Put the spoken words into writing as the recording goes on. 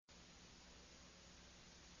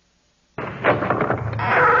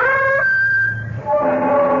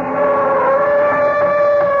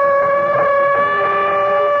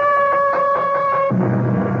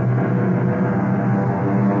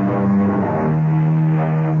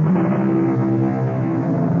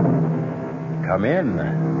Come in.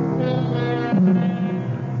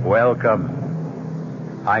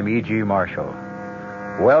 Welcome. I'm E.G. Marshall.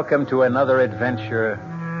 Welcome to another adventure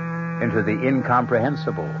into the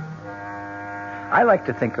incomprehensible. I like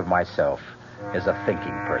to think of myself as a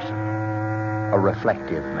thinking person, a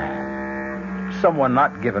reflective man, someone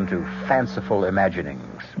not given to fanciful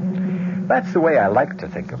imaginings. That's the way I like to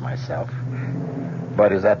think of myself.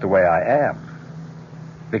 But is that the way I am?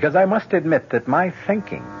 Because I must admit that my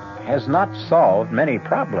thinking has not solved many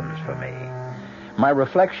problems for me. My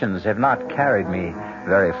reflections have not carried me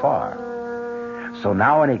very far. So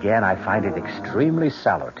now and again I find it extremely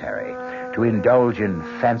salutary to indulge in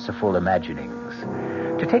fanciful imaginings,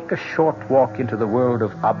 to take a short walk into the world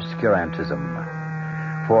of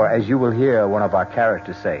obscurantism. For, as you will hear one of our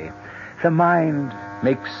characters say, the mind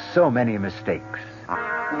makes so many mistakes.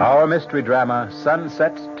 Our mystery drama,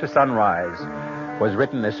 Sunset to Sunrise, was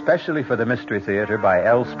written especially for the Mystery Theater by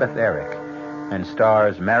Elspeth Eric and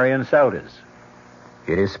stars Marion Seldes.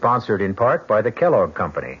 It is sponsored in part by the Kellogg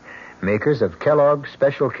Company, makers of Kellogg's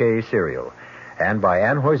Special K cereal, and by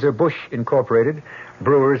Anheuser-Busch Incorporated,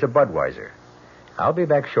 brewers of Budweiser. I'll be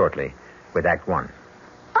back shortly with Act One.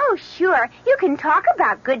 Oh, sure. You can talk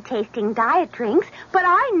about good-tasting diet drinks, but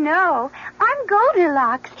I know. I'm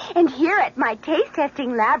Goldilocks, and here at my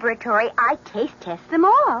taste-testing laboratory, I taste-test them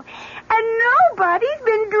all. And nobody's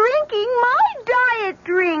been drinking my diet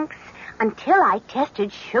drinks until I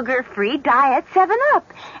tested sugar-free Diet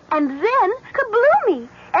 7-Up. And then, kabloomy,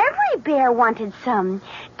 every bear wanted some.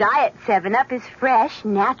 Diet 7-Up is fresh,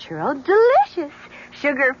 natural, delicious.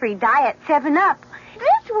 Sugar-free Diet 7-Up.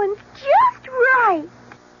 This one's just right.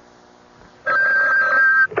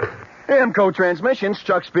 Amco Transmissions,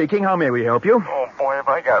 Chuck speaking. How may we help you? Oh, boy, have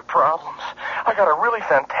I got problems. I got a really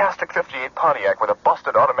fantastic 58 Pontiac with a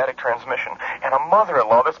busted automatic transmission and a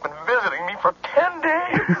mother-in-law that's been visiting me for 10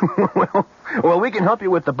 days. well, we can help you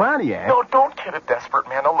with the Pontiac. No, don't kid a desperate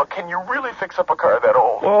man. Now, look, can you really fix up a car that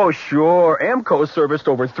old? Oh, sure. Amco serviced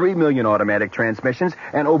over 3 million automatic transmissions,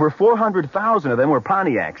 and over 400,000 of them were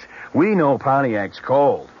Pontiacs. We know Pontiac's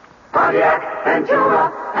cold. Pontiac,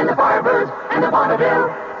 Ventura, and the Firebird, and the Bonneville,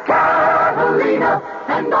 Catalina,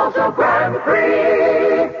 and also Grand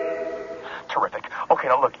Prix. Terrific. Okay,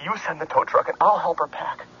 now look, you send the tow truck and I'll help her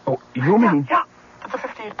pack. Oh, you mean? Yeah. The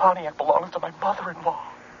 58 Pontiac belongs to my mother-in-law.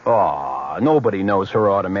 Aw, nobody knows her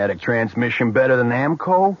automatic transmission better than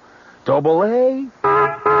Amco. Double A,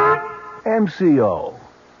 MCO.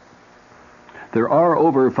 There are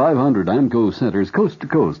over 500 AMCO centers coast to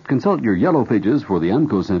coast. Consult your yellow pages for the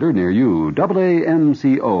AMCO center near you.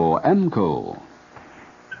 AAMCO, AMCO.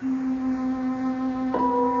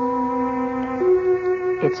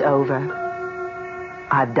 It's over.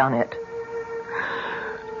 I've done it.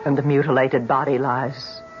 And the mutilated body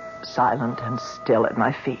lies silent and still at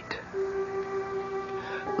my feet.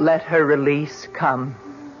 Let her release come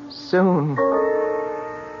soon.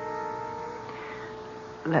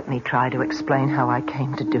 Let me try to explain how I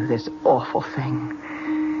came to do this awful thing.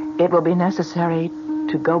 It will be necessary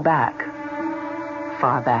to go back,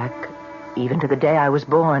 far back, even to the day I was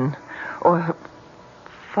born, or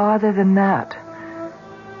farther than that,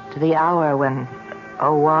 to the hour when,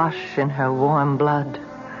 awash in her warm blood,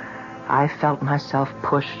 I felt myself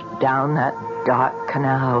pushed down that dark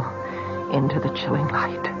canal into the chilling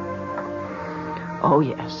light. Oh,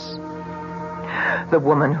 yes, the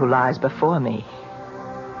woman who lies before me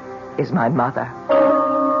is my mother.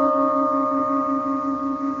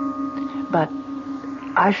 But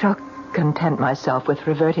I shall content myself with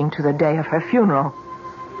reverting to the day of her funeral.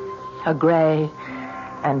 A gray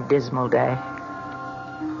and dismal day.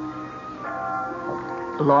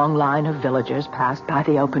 A long line of villagers passed by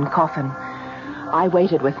the open coffin. I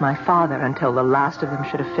waited with my father until the last of them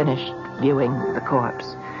should have finished viewing the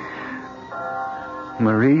corpse.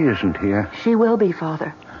 Marie isn't here. She will be,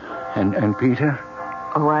 Father. And Peter?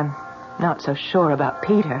 Oh, I'm not so sure about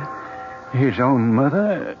Peter. His own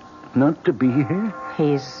mother not to be here?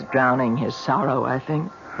 He's drowning his sorrow, I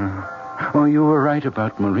think. Oh, you were right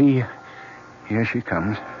about Marie. Here she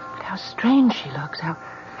comes. How strange she looks. How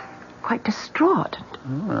quite distraught.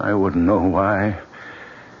 I wouldn't know why.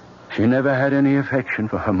 She never had any affection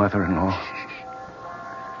for her mother-in-law.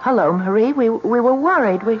 Hello, Marie. We were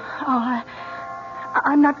worried. Oh,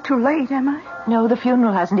 I'm not too late, am I? No, the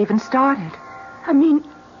funeral hasn't even started. I mean,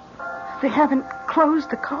 they haven't closed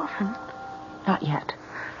the coffin. Not yet.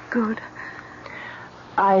 Good.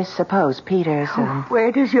 I suppose Peter's...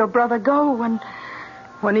 Where does your brother go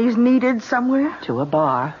when he's needed somewhere? To a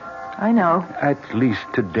bar. I know. At least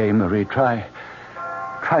today, Marie, try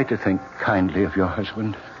to think kindly of your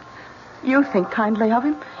husband. You think kindly of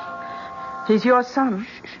him? He's your son.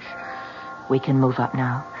 We can move up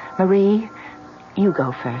now. Marie, you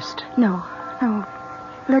go first. No.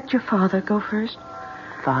 Let your father go first.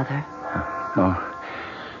 Father. Oh,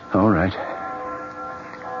 all right.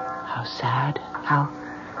 How sad. How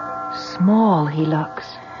small he looks.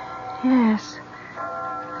 Yes.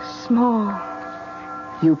 Small.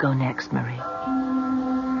 You go next, Marie.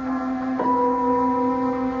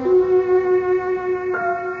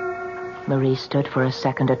 Marie stood for a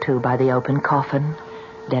second or two by the open coffin,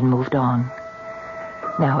 then moved on.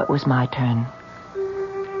 Now it was my turn.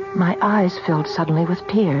 My eyes filled suddenly with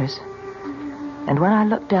tears. And when I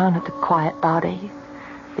looked down at the quiet body,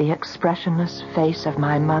 the expressionless face of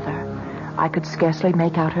my mother, I could scarcely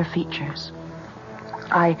make out her features.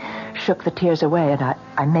 I shook the tears away, and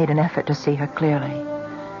I made an effort to see her clearly.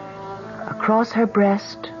 Across her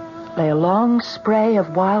breast lay a long spray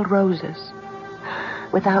of wild roses.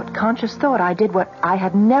 Without conscious thought, I did what I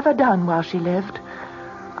had never done while she lived.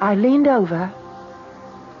 I leaned over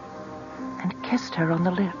and kissed her on the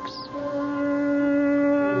lips.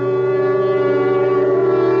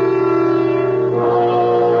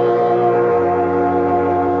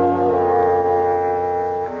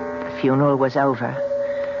 The funeral was over.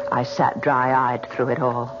 I sat dry-eyed through it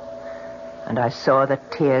all, and I saw the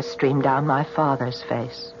tears stream down my father's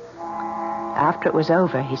face. After it was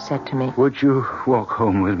over, he said to me, Would you walk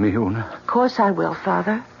home with me, Una? Of course I will,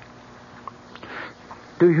 Father.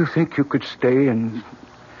 Do you think you could stay and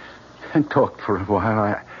talk for a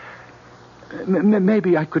while?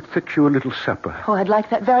 Maybe I could fix you a little supper. Oh, I'd like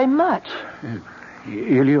that very much.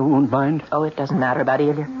 Ilya won't mind? Oh, it doesn't matter about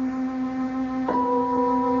Ilya.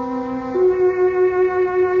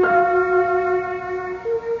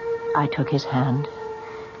 I took his hand.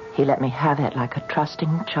 He let me have it like a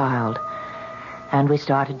trusting child. And we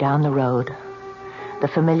started down the road. The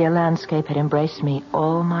familiar landscape had embraced me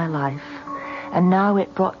all my life. And now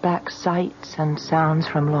it brought back sights and sounds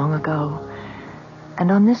from long ago. And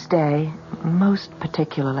on this day, most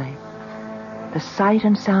particularly, the sight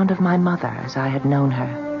and sound of my mother as I had known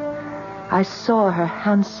her. I saw her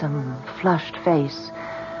handsome, flushed face.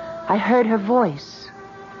 I heard her voice.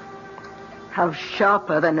 How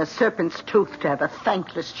sharper than a serpent's tooth to have a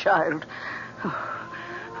thankless child. Oh,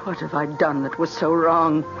 what have I done that was so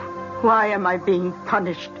wrong? Why am I being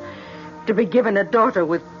punished? To be given a daughter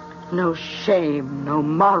with no shame, no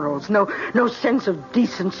morals, no sense of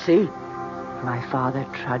decency. My father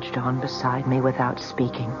trudged on beside me without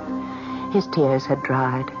speaking. His tears had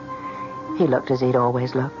dried. He looked as he'd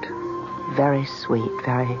always looked. Very sweet,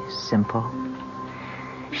 very simple.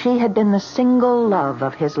 She had been the single love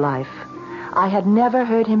of his life. I had never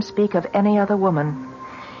heard him speak of any other woman.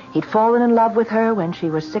 He'd fallen in love with her when she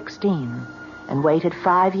was 16 and waited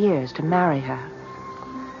 5 years to marry her.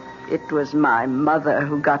 It was my mother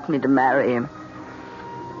who got me to marry him.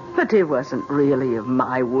 But he wasn't really of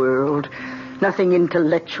my world. Nothing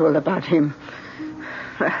intellectual about him.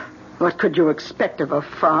 What could you expect of a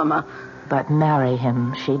farmer? But marry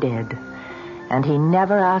him she did. And he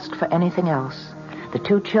never asked for anything else. The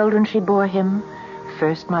 2 children she bore him,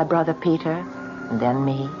 first my brother Peter, and then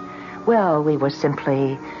me. Well, we were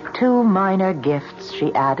simply 2 minor gifts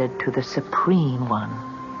she added to the supreme one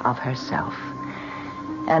of herself.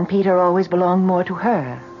 And Peter always belonged more to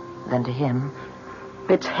her than to him.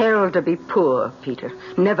 It's hell to be poor, Peter.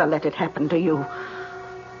 Never let it happen to you.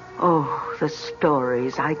 Oh, the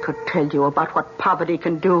stories I could tell you about what poverty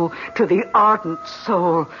can do to the ardent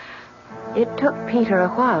soul. It took Peter a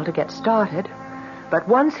while to get started. But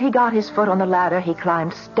once he got his foot on the ladder, he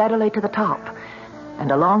climbed steadily to the top.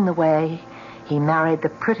 And along the way, he married the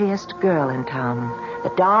prettiest girl in town,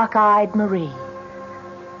 the dark-eyed Marie.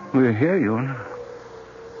 We're here, Una.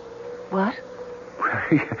 What?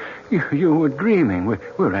 You were dreaming.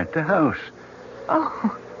 We're at the house.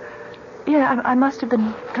 Oh, yeah, I must have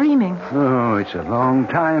been dreaming. Oh, it's a long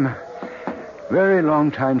time. Very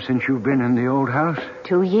long time since you've been in the old house.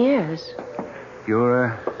 2 years.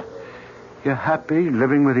 You're happy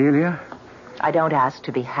living with Ilya? I don't ask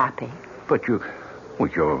to be happy. But you're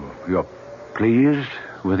pleased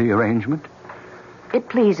with the arrangement? It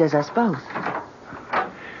pleases us both.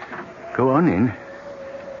 Go on in.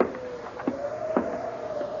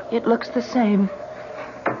 It looks the same.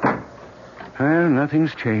 Well,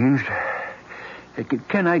 nothing's changed.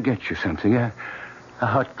 Can I get you something? A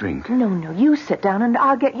hot drink? No. You sit down and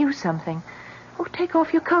I'll get you something. Oh, take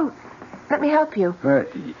off your coat. Let me help you.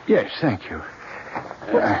 Yes, thank you.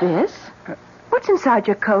 What's this? What's inside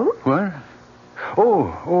your coat? What?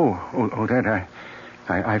 Oh, that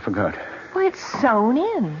I forgot. Well, it's sewn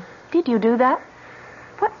in. Did you do that?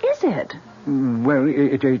 What is it? Well,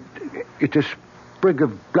 it's a sprig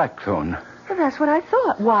of blackthorn. Well, that's what I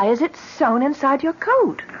thought. Why is it sewn inside your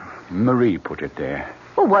coat? Marie put it there.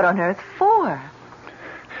 Well, what on earth for?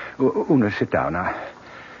 Una, sit down.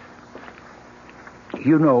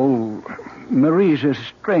 You know, Marie's a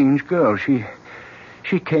strange girl. She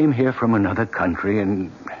came here from another country,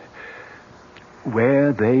 and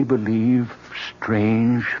where they believe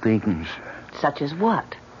strange things. Such as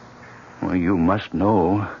what? Well, you must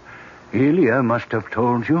know. Ilya must have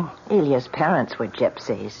told you. Ilya's parents were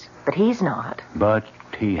gypsies, but he's not. But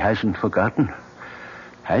he hasn't forgotten,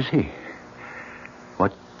 has he?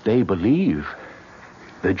 What they believe,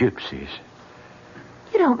 the gypsies.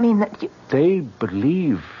 You don't mean that you... They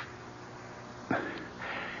believe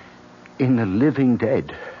in the living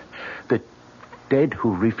dead. The dead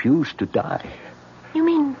who refuse to die. You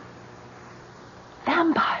mean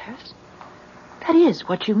vampires? That is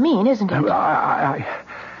what you mean, isn't it?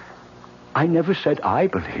 I never said I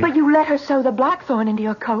believe. But you let her sew the blackthorn into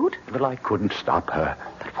your coat. Well, I couldn't stop her.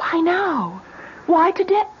 But why now? Why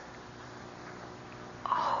today?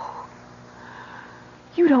 Oh.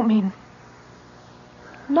 You don't mean...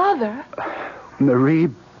 Mother? Marie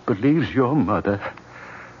believes your mother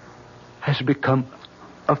has become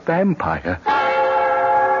a vampire.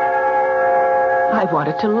 I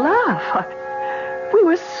wanted to laugh. We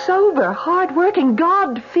were sober, hard-working,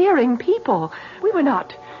 God-fearing people. We were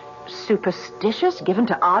not superstitious, given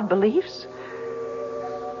to odd beliefs.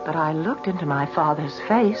 But I looked into my father's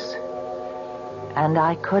face, and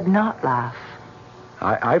I could not laugh.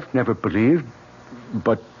 I've never believed,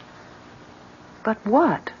 but... But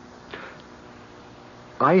what?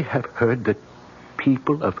 I have heard that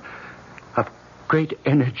people of great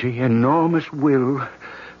energy, enormous will,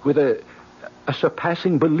 with a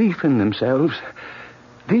surpassing belief in themselves,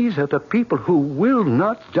 these are the people who will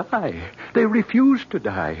not die. They refuse to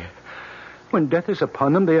die. When death is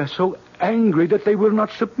upon them, they are so angry that they will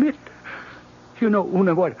not submit. You know,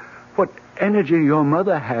 Una, what energy your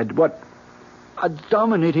mother had, what a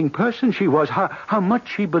dominating person she was, how much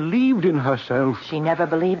she believed in herself. She never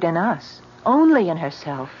believed in us, only in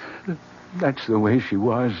herself. That's the way she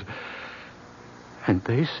was. And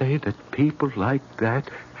they say that people like that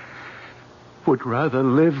would rather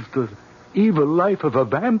live the evil life of a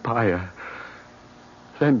vampire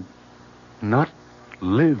than not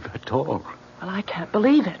live at all. Well, I can't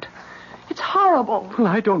believe it. It's horrible. Well,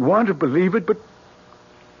 I don't want to believe it, but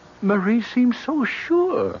Marie seems so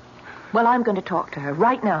sure. Well, I'm going to talk to her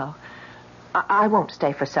right now. I won't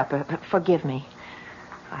stay for supper. Forgive me.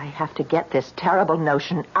 I have to get this terrible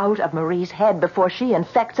notion out of Marie's head before she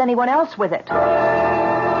infects anyone else with it.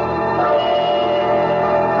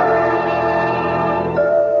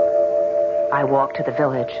 I walked to the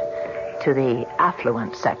village, to the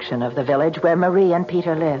affluent section of the village where Marie and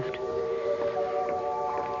Peter lived.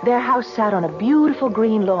 Their house sat on a beautiful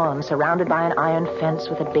green lawn surrounded by an iron fence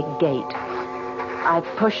with a big gate. I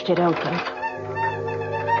pushed it open,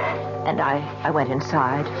 and I went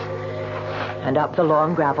inside and up the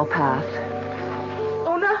long gravel path.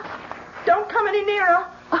 Una, don't come any nearer.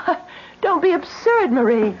 Don't be absurd,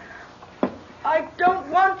 Marie. I don't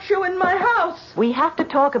want you in my house. We have to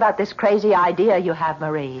talk about this crazy idea you have,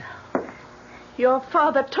 Marie. Your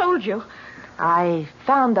father told you. I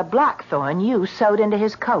found the blackthorn you sewed into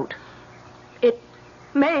his coat. It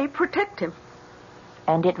may protect him.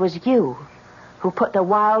 And it was you who put the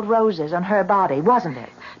wild roses on her body, wasn't it?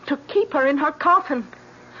 To keep her in her coffin.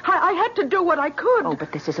 I had to do what I could. Oh,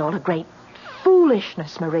 but this is all a great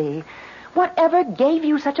foolishness, Marie. Whatever gave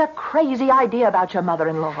you such a crazy idea about your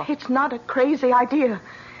mother-in-law? It's not a crazy idea.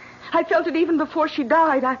 I felt it even before she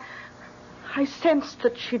died. I sensed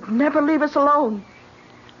that she'd never leave us alone.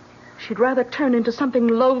 She'd rather turn into something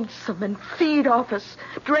loathsome and feed off us,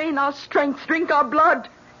 drain our strength, drink our blood.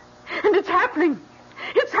 And it's happening.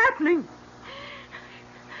 It's happening.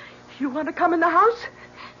 You want to come in the house?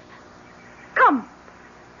 Come.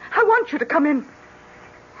 I want you to come in.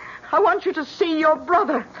 I want you to see your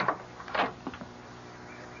brother.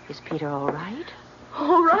 Is Peter all right?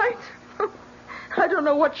 All right? I don't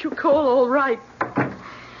know what you call all right.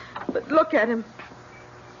 But look at him.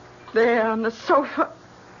 There on the sofa.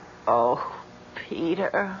 Oh,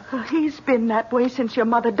 Peter. He's been that way since your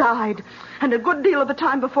mother died. And a good deal of the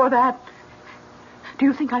time before that. Do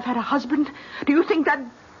you think I've had a husband? Do you think that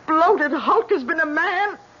bloated hulk has been a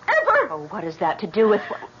man? Ever? Oh, what has that to do with...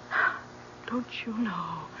 Don't you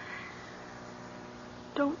know?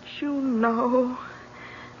 Don't you know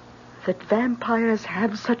that vampires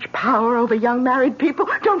have such power over young married people?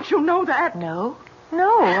 Don't you know that? No.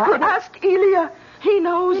 Well, ask Ilya. He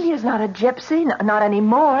knows. Ilya's not a gypsy, not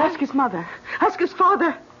anymore. Ask his mother. Ask his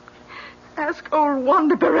father. Ask old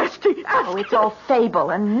Wanda Beresti. Ask Oh, it's all fable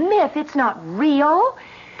and myth. It's not real.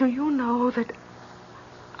 Do you know that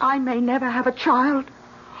I may never have a child?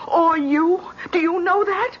 Or you? Do you know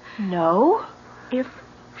that? No. If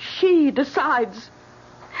she decides,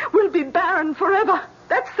 we'll be barren forever.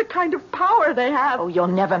 That's the kind of power they have. Oh, you'll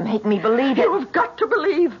never make me believe it. You have got to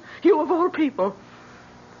believe. You of all people.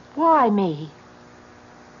 Why me?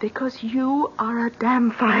 Because you are a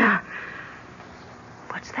damn fire.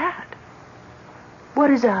 What's that? What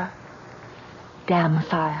is a damn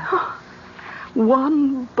fire?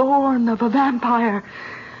 One born of a vampire.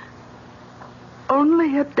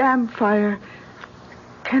 Only a damn fire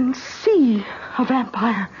can see a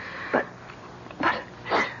vampire.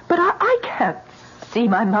 But I can't see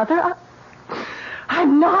my mother.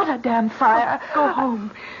 I'm not a damn fire. Go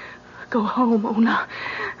home. Go home, Una.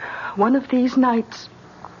 One of these nights,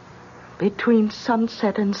 between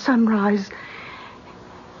sunset and sunrise,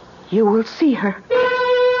 you will see her.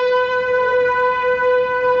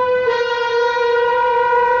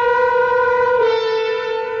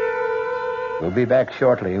 We'll be back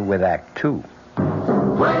shortly with Act 2.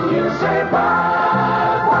 When you say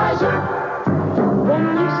Budweiser, When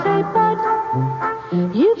you say Bud,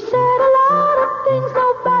 you've said a lot of things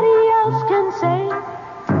nobody else can say.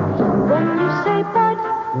 When you say Bud,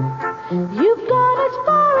 you've gone as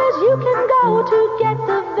far as you can go to get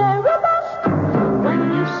the very best. When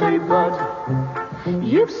you say Bud,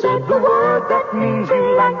 you've said the word that means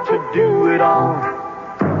you like to do it all.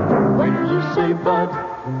 When you say Bud,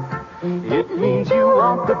 it means you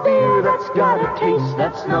want the beer that's got a taste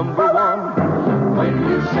that's number one. When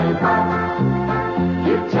you say Bud,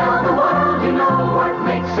 you tell the world you know what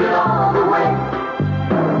makes it all the way.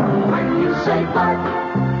 When you say Bud,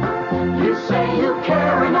 you say you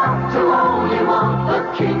care enough to only want the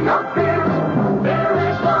king of beers. There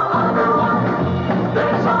is no other one.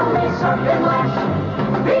 There's only something less.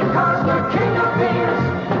 Because the king of beers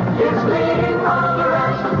is leading all the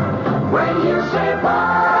rest. When you say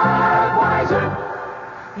Budweiser,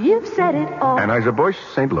 you've said it all. Anheuser-Busch,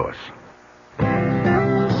 St. Louis.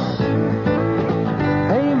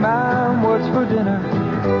 Hey, Mom, what's for dinner?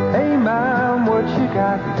 Hey, Mom, what you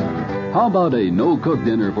got? How about a no-cook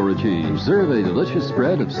dinner for a change? Serve a delicious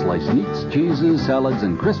spread of sliced meats, cheeses, salads,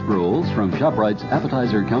 and crisp rolls from ShopRite's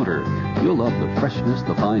appetizer counter. You'll love the freshness,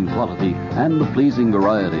 the fine quality, and the pleasing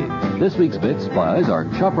variety. This week's bit supplies are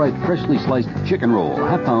ShopRite freshly sliced chicken roll,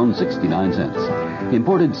 half-pound, 69 cents.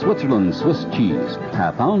 Imported Switzerland Swiss cheese,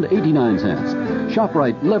 half-pound, 89 cents.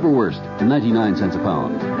 ShopRite liverwurst, 99 cents a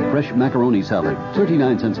pound. Fresh macaroni salad,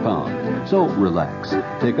 39 cents a pound. So relax.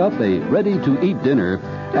 Pick up a ready-to-eat dinner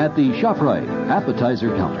at the ShopRite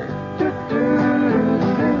appetizer counter.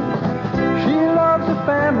 She loves the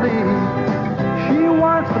family. She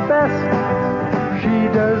wants the best.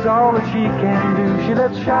 She does all that she can do. She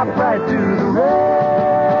lets ShopRite do the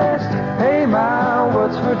rest. Hey, Ma,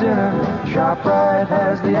 what's for dinner? ShopRite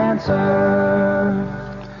has the answer.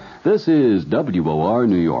 This is WOR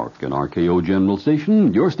New York, an RKO General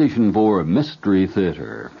Station, your station for Mystery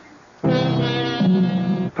Theater.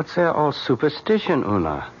 But they're all superstition,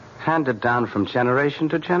 Una. Handed down from generation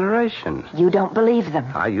to generation. You don't believe them.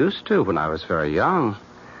 I used to when I was very young.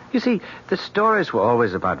 You see, the stories were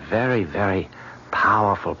always about very, very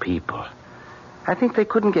powerful people. I think they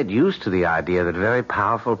couldn't get used to the idea that very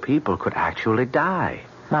powerful people could actually die.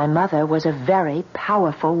 My mother was a very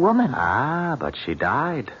powerful woman. Ah, but she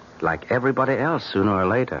died. Like everybody else, sooner or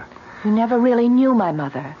later. You never really knew my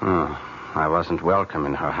mother. I wasn't welcome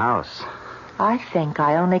in her house. I think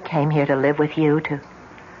I only came here to live with you to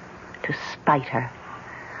spite her.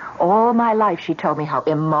 All my life she told me how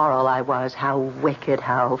immoral I was, how wicked,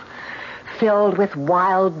 how filled with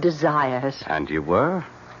wild desires. And you were?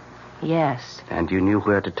 Yes. And you knew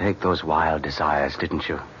where to take those wild desires, didn't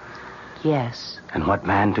you? Yes. And what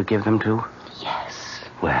man to give them to? Yes.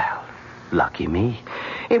 Well, lucky me.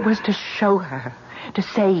 It was to show her, to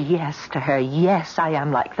say yes to her. Yes, I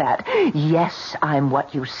am like that. Yes, I'm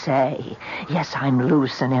what you say. Yes, I'm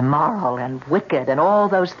loose and immoral and wicked and all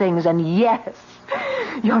those things. And yes,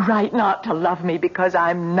 you're right not to love me because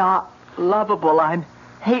I'm not lovable. I'm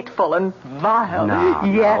hateful and vile.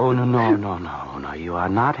 Yes. No. You are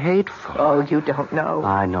not hateful. Oh, you don't know.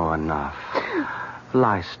 I know enough.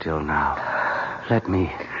 Lie still now. Let me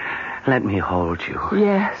hold you.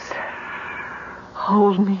 Yes.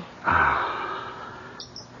 Hold me.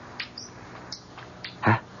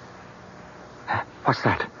 What's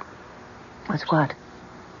that? What's what?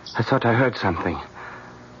 I thought I heard something.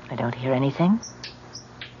 I don't hear anything.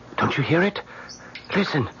 Don't you hear it?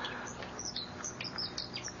 Listen.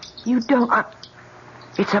 You don't...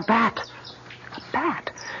 It's a bat. A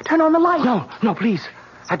bat. turn on the light. No, please.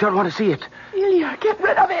 I don't want to see it. Ilya, get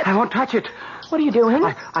rid of it. I won't touch it. What are you doing?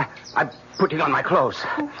 I'm putting on my clothes.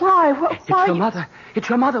 Why? It's your mother. It's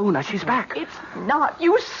your mother, Una. She's back. It's not.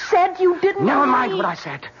 You said you didn't. Never mind what I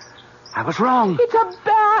said. I was wrong. It's a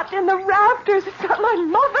bat in the rafters. It's not my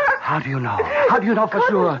mother. How do you know? How do you know for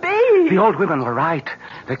sure? Be. The old women were right.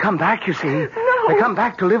 They come back, you see. No. They come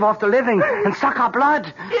back to live off the living and suck our blood.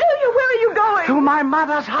 Ilya, where are you going? To my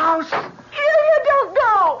mother's house. Ilya, don't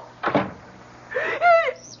go.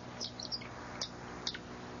 Ilya.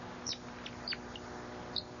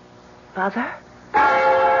 Mother?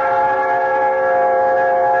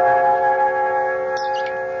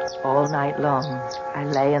 All night long, I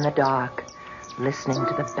lay in the dark, listening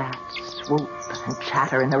to the bats swoop and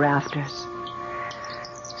chatter in the rafters.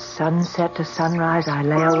 Sunset to sunrise, I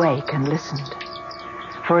lay awake and listened.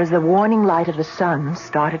 For as the warning light of the sun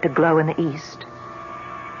started to glow in the east,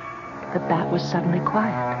 the bat was suddenly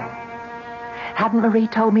quiet. Hadn't Marie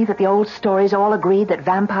told me that the old stories all agreed that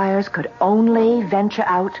vampires could only venture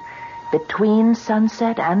out between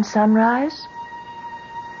sunset and sunrise?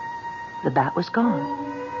 The bat was gone.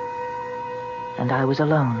 And I was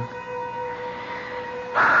alone.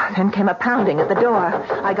 Then came a pounding at the door.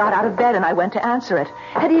 I got out of bed and I went to answer it.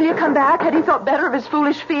 Had Ilya come back? Had he thought better of his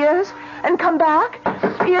foolish fears and come back?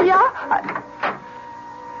 Ilya?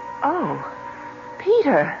 Oh,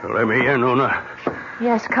 Peter. Let me in, Una.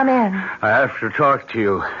 Yes, come in. I have to talk to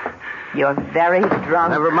you. You're very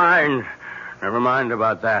drunk. Never mind. Never mind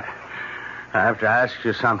about that. I have to ask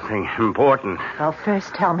you something important. Well,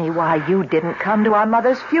 first tell me why you didn't come to our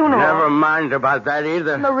mother's funeral. Never mind about that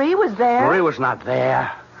either. Marie was there. Marie was not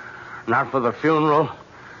there. Not for the funeral.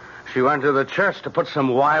 She went to the church to put some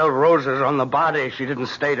wild roses on the body. She didn't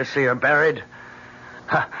stay to see her buried.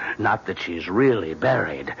 Not that she's really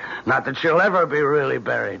buried. Not that she'll ever be really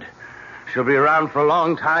buried. She'll be around for a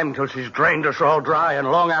long time till she's drained us all dry,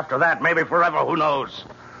 and long after that, maybe forever, who knows?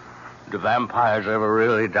 Do vampires ever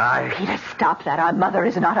really die? Peter, stop that. Our mother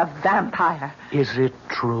is not a vampire. Is it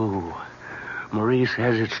true? Marie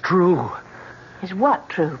says it's true. Is what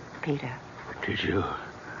true, Peter? Did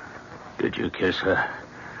you kiss her?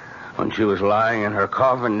 When she was lying in her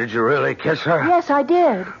coffin, did you really kiss her? Yes, I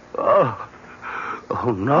did. Oh,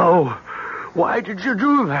 no. Why did you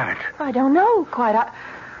do that? I don't know quite.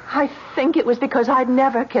 I think it was because I'd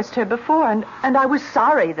never kissed her before, and I was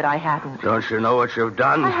sorry that I hadn't. Don't you know what you've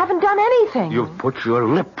done? I haven't done anything. You've put your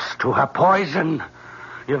lips to her poison.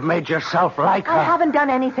 You've made yourself like her. I haven't done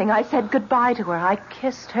anything. I said goodbye to her. I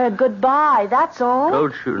kissed her goodbye, that's all.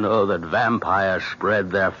 Don't you know that vampires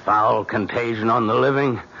spread their foul contagion on the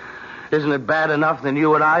living? Isn't it bad enough that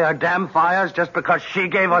you and I are damn fires just because she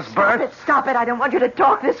gave us birth? Stop it. I don't want you to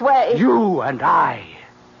talk this way. You and I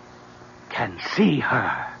can see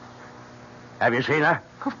her. Have you seen her?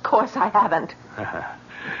 Of course I haven't.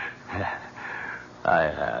 I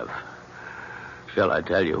have. Shall I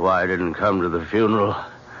tell you why I didn't come to the funeral?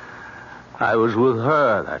 I was with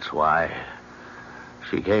her, that's why.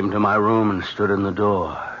 She came to my room and stood in the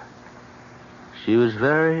door. She was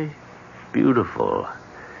very beautiful.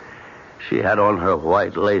 She had on her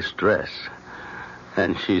white lace dress,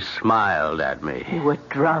 and she smiled at me. You were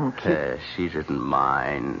drunk. She didn't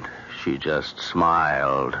mind. She just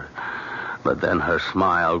smiled. But then her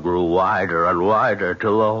smile grew wider and wider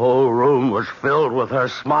till the whole room was filled with her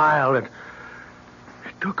smile. It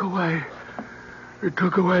took away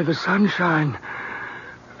the sunshine.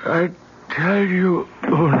 I tell you,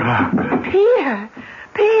 Una. Peter,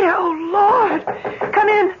 oh, Lord. Come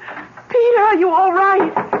in. Peter, are you all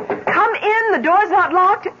right? Come in. The door's not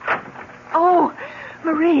locked. Oh,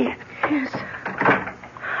 Marie. Yes.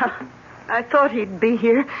 I thought he'd be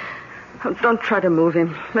here. Oh, don't try to move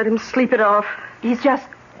him. Let him sleep it off. He's just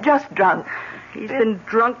drunk. He's been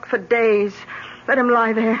drunk for days. Let him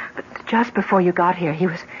lie there. But just before you got here, he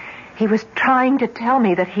was trying to tell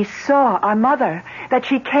me that he saw our mother, that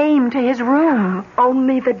she came to his room.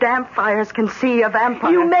 Only the damp fires can see a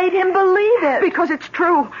vampire. You made him believe it. Because it's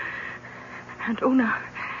true. And Una,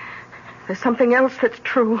 there's something else that's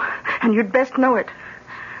true, and you'd best know it.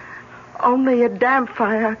 Only a damp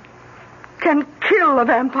fire can kill a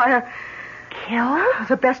vampire. Kill?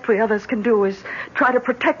 The best we others can do is try to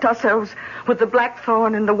protect ourselves with the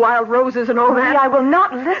blackthorn and the wild roses and all that. I will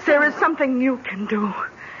not listen. There is something you can do.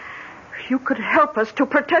 You could help us to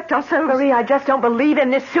protect ourselves. Marie, I just don't believe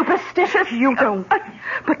in this superstitious... You don't.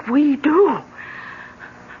 But we do.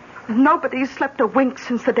 Nobody's slept a wink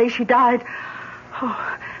since the day she died.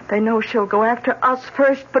 Oh, they know she'll go after us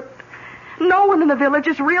first, but no one in the village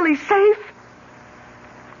is really safe.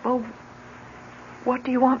 Well, what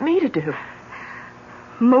do you want me to do?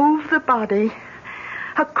 Move the body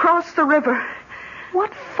across the river.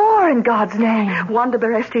 What for, in God's name? Wanda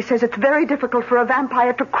Beresti says it's very difficult for a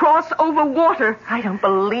vampire to cross over water. I don't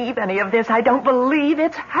believe any of this. I don't believe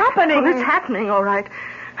it's happening. Well, it's happening, all right.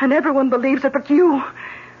 And everyone believes it, but you...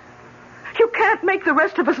 You can't make the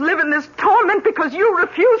rest of us live in this torment because you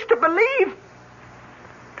refuse to believe.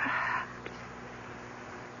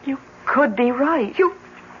 You could be right. You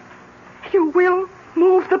will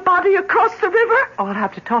move the body across the river? Oh, I'll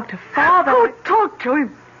have to talk to Father. Oh, talk to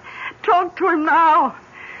him. Talk to him now.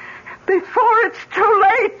 Before it's too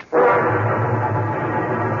late.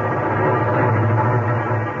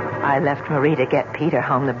 I left Marie to get Peter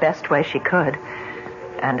home the best way she could,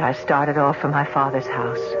 and I started off for my father's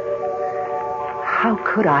house. How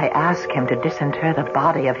could I ask him to disinter the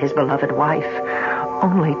body of his beloved wife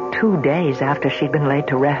only 2 days after she'd been laid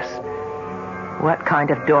to rest? What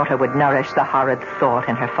kind of daughter would nourish the horrid thought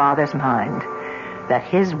in her father's mind that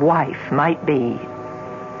his wife might be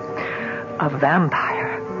a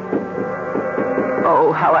vampire?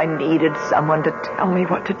 Oh, how I needed someone to tell me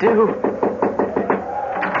what to do.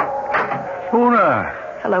 Una.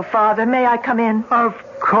 Hello, Father. May I come in? Of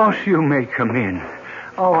course you may come in.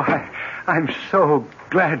 Oh, I'm so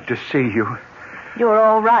glad to see you. You're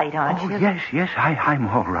all right, aren't you? Yes, I'm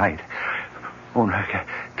all right. Una,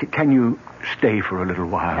 can you stay for a little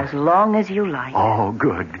while? As long as you like. Oh,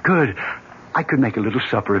 good. I could make a little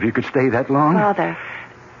supper if you could stay that long. Father,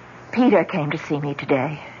 Peter came to see me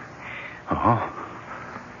today. Oh?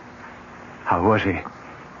 How was he?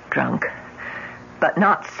 Drunk. But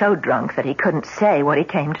not so drunk that he couldn't say what he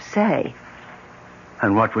came to say.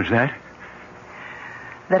 And what was that?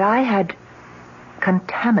 That I had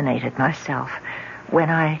contaminated myself when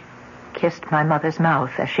I kissed my mother's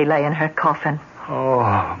mouth as she lay in her coffin.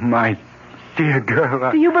 Oh, my dear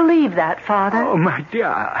girl. Do you believe that, Father? Oh, my dear.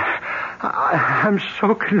 I'm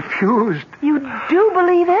so confused. You do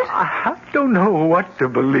believe it? I don't know what to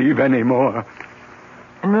believe anymore.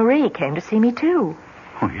 And Marie came to see me, too.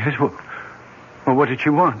 Oh, yes? Well, what did she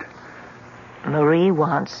want? Marie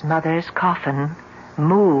wants Mother's coffin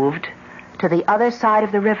moved to the other side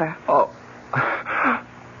of the river. Oh.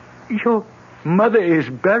 Your mother is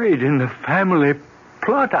buried in the family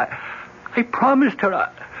plot. I promised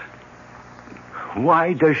her.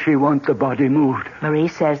 Why does she want the body moved? Marie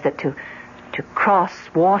says that to cross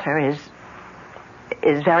water is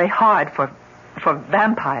very hard for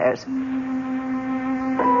vampires.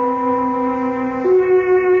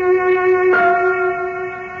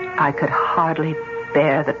 I could hardly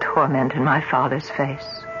bear the torment in my father's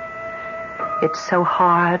face. It's so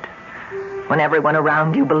hard when everyone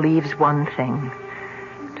around you believes one thing,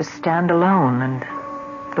 to stand alone and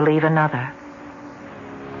believe another.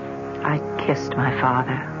 I kissed my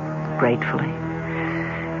father gratefully.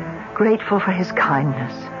 Grateful for his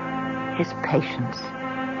kindness, his patience.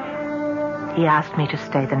 He asked me to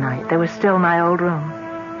stay the night. There was still my old room.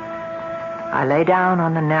 I lay down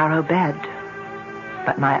on the narrow bed,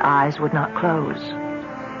 but my eyes would not close.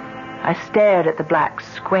 I stared at the black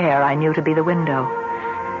square I knew to be the window.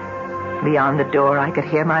 Beyond the door, I could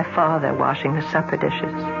hear my father washing the supper dishes.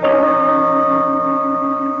 Then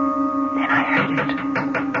I heard it.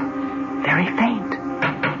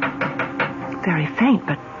 Very faint,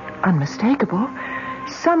 but unmistakable.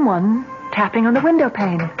 Someone tapping on the window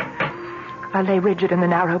pane. I lay rigid in the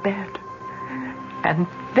narrow bed. And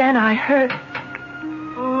then I heard...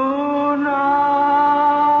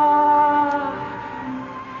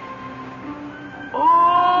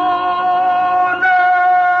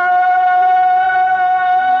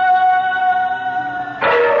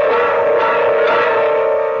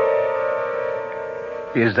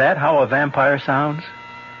 Is that how a vampire sounds?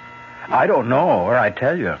 I don't know, or I'd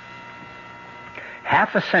tell you.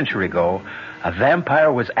 Half a century ago, a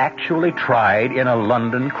vampire was actually tried in a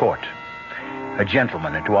London court. A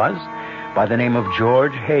gentleman it was, by the name of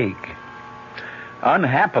George Haig.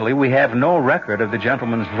 Unhappily, we have no record of the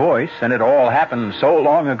gentleman's voice, and it all happened so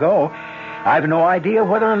long ago, I've no idea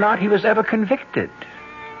whether or not he was ever convicted.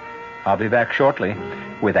 I'll be back shortly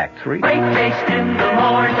with Act 3. Great taste in the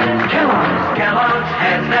morning. Kellogg's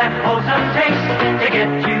has that wholesome taste to get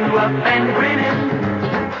you up and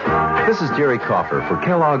grinning. This is Jerry Coffer for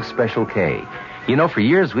Kellogg's Special K. You know, for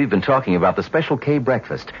years we've been talking about the Special K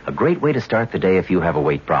breakfast, a great way to start the day if you have a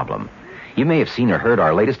weight problem. You may have seen or heard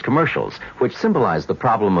our latest commercials, which symbolize the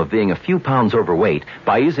problem of being a few pounds overweight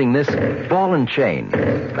by using this ball and chain.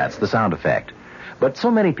 That's the sound effect. But so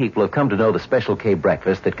many people have come to know the Special K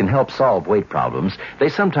breakfast that can help solve weight problems, they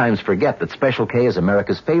sometimes forget that Special K is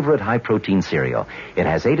America's favorite high-protein cereal. It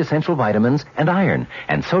has 8 essential vitamins and iron,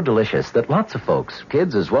 and so delicious that lots of folks,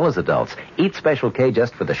 kids as well as adults, eat Special K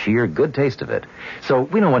just for the sheer good taste of it. So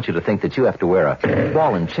we don't want you to think that you have to wear a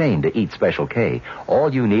ball and chain to eat Special K.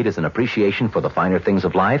 All you need is an appreciation for the finer things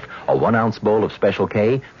of life, a 1-ounce bowl of Special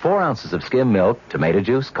K, 4 ounces of skim milk, tomato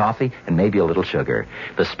juice, coffee, and maybe a little sugar.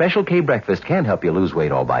 The Special K breakfast can help you lose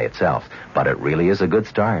weight all by itself, but it really is a good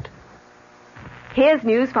start. Here's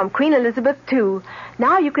news from Queen Elizabeth II.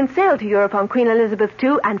 Now you can sail to Europe on Queen Elizabeth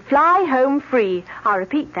II and fly home free. I'll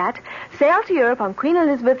repeat that. Sail to Europe on Queen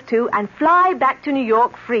Elizabeth II and fly back to New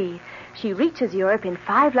York free. She reaches Europe in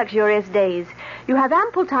 5 luxurious days. You have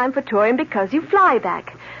ample time for touring because you fly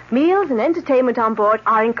back. Meals and entertainment on board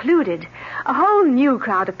are included. A whole new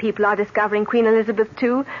crowd of people are discovering Queen Elizabeth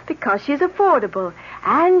II because she's affordable.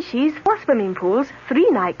 And she's 4 swimming pools,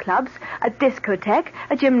 3 nightclubs, a discotheque,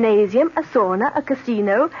 a gymnasium, a sauna, a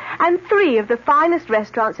casino, and 3 of the finest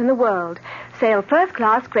restaurants in the world. Sail first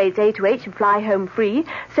class grades A to H and fly home free.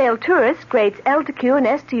 Sail tourist grades L to Q and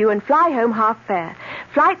S to U and fly home half fare.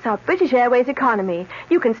 Flights are British Airways economy.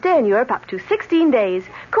 You can stay in Europe up to 16 days.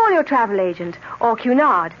 Call your travel agent or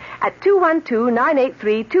Cunard at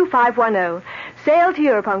 212-983-2510. Sail to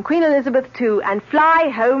Europe on Queen Elizabeth II and fly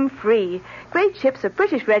home free. Great ships of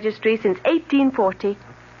British registry since 1840.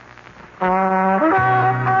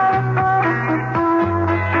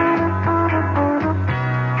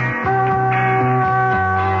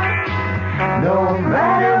 No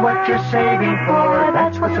matter what you're saving for,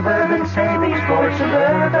 that's what Suburban Savings for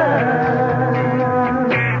Suburban.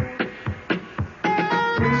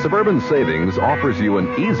 Suburban Savings offers you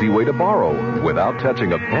an easy way to borrow without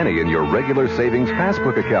touching a penny in your regular savings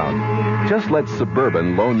passbook account. Just let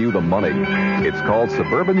Suburban loan you the money. It's called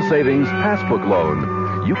Suburban Savings Passbook Loan.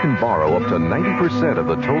 You can borrow up to 90% of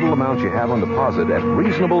the total amount you have on deposit at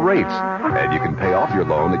reasonable rates, and you can pay off your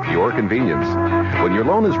loan at your convenience. When your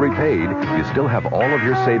loan is repaid, you still have all of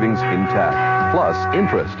your savings intact, plus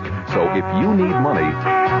interest. So if you need money,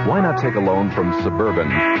 why not take a loan from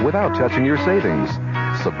Suburban without touching your savings?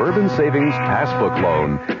 Suburban Savings Passbook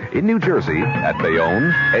Loan in New Jersey at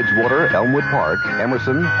Bayonne, Edgewater, Elmwood Park,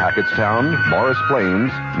 Emerson, Hackettstown, Morris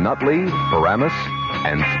Plains, Nutley, Paramus,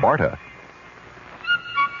 and Sparta.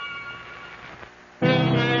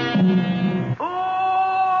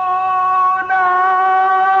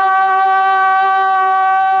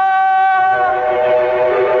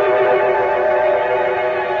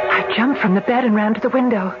 From the bed and ran to the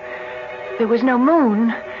window. There was no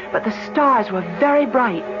moon, but the stars were very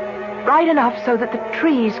bright. Bright enough so that the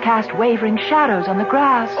trees cast wavering shadows on the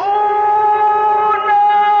grass. Oh,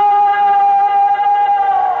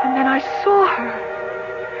 no! And then I saw her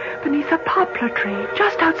beneath a poplar tree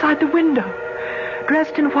just outside the window,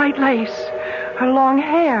 dressed in white lace, her long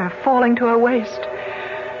hair falling to her waist.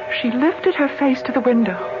 She lifted her face to the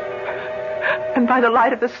window, and by the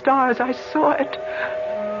light of the stars I saw it.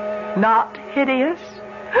 Not hideous,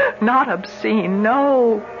 not obscene,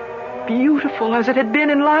 no, beautiful as it had been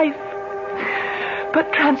in life,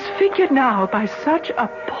 but transfigured now by such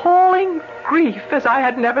appalling grief as I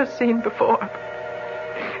had never seen before.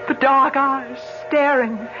 The dark eyes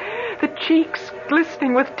staring, the cheeks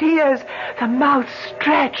glistening with tears, the mouth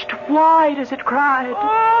stretched wide as it cried.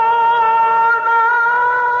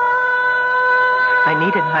 I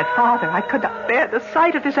needed my father. I could not bear the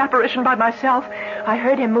sight of this apparition by myself. I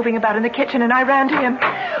heard him moving about in the kitchen, and I ran to him.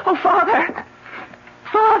 Oh, Father!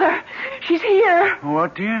 Father! She's here!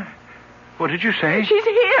 What, dear? What did you say? She's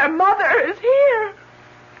here! Mother is here!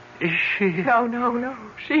 Is she? No.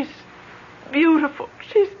 She's beautiful.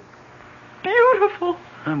 She's beautiful.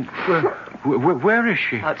 Where is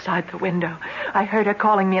she? Outside the window. I heard her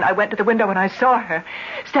calling me, and I went to the window, and I saw her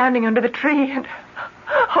standing under the tree, and...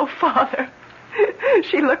 Oh, Father...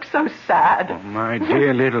 She looked so sad. Oh, my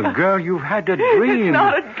dear little girl, you've had a dream. It's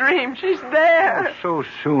not a dream. She's there. Oh, so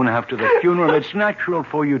soon after the funeral, it's natural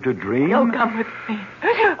for you to dream. Oh, come with me.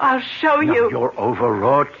 I'll show you. You're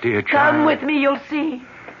overwrought, dear child. Come with me, you'll see.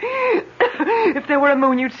 If there were a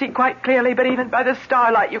moon, you'd see quite clearly, but even by the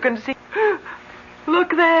starlight, you can see.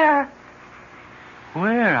 Look there.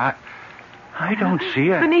 Where? I don't see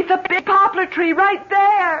her. Beneath the big poplar tree, right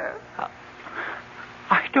there.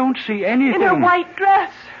 I don't see anything. In her white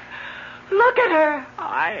dress. Look at her.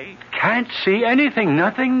 I can't see anything.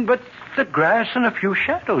 Nothing but the grass and a few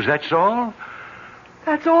shadows, that's all.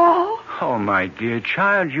 That's all? Oh, my dear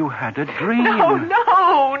child, you had a dream.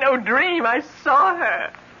 No dream. I saw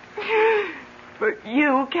her. But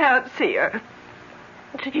you can't see her.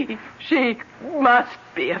 She must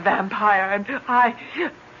be a vampire, and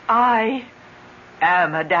I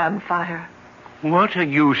am a damnfire. What are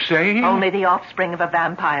you saying? Only the offspring of a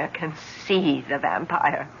vampire can see the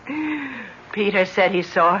vampire. Peter said he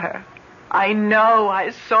saw her. I know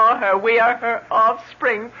I saw her. We are her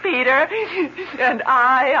offspring, Peter. And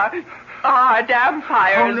I are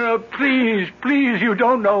vampires. Oh, no, please, you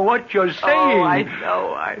don't know what you're saying.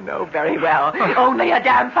 Oh, I know very well. Only a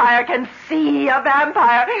damnfire can see a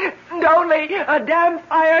vampire. And only a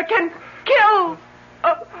damnfire can kill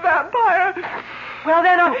a vampire. Well,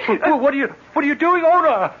 then, what are you doing,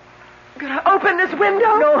 Ona? Gonna open this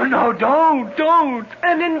window? No, don't.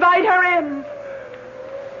 And invite her in.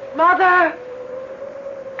 Mother,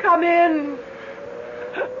 come in.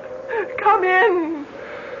 Come in.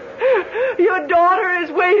 Your daughter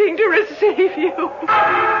is waiting to receive you.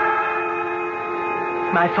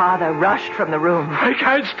 My father rushed from the room. I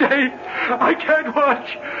can't stay. I can't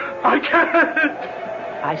watch. I can't.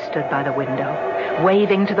 I stood by the window,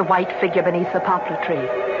 waving to the white figure beneath the poplar tree.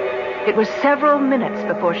 It was several minutes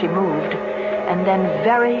before she moved, and then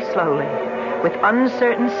very slowly, with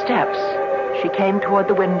uncertain steps, she came toward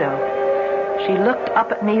the window. She looked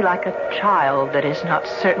up at me like a child that is not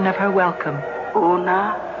certain of her welcome.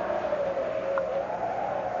 Una?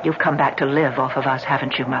 You've come back to live off of us,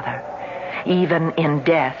 haven't you, Mother? Even in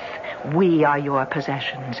death, we are your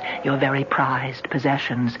possessions, your very prized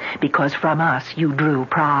possessions, because from us you drew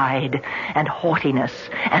pride and haughtiness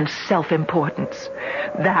and self-importance.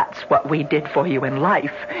 That's what we did for you in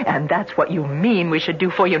life, and that's what you mean we should do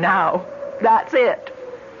for you now. That's it.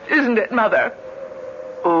 Isn't it, Mother?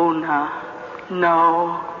 Una,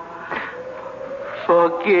 no.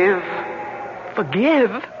 Forgive.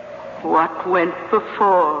 Forgive? What went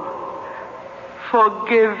before.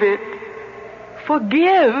 Forgive it.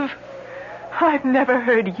 Forgive? I've never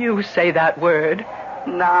heard you say that word.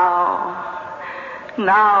 Now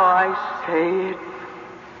I say it.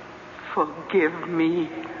 Forgive me.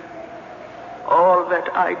 All that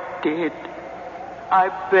I did. I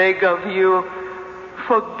beg of you,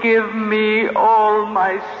 forgive me all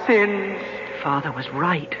my sins. Father was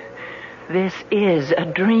right. This is a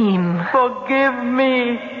dream. Forgive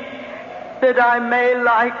me, that I may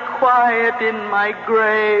lie quiet in my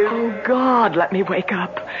grave. Oh, God, let me wake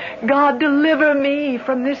up. God, deliver me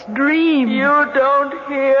from this dream. You don't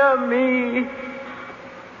hear me.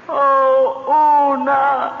 Oh,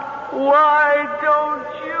 Una, why don't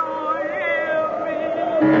you hear me?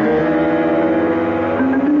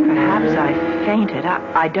 Perhaps I fainted.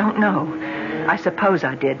 I don't know. I suppose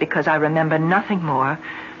I did, because I remember nothing more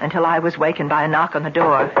until I was wakened by a knock on the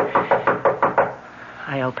door.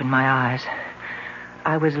 I opened my eyes.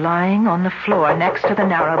 I was lying on the floor next to the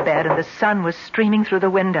narrow bed, and the sun was streaming through the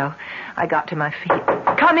window. I got to my feet.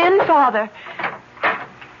 Come in, Father.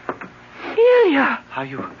 Ilya.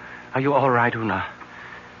 Are you all right, Una?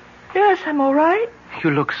 Yes, I'm all right.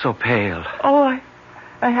 You look so pale. Oh,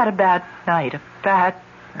 I had a bad night, a bad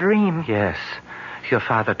dream. Yes, your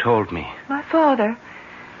father told me. My father?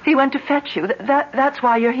 He went to fetch you. That's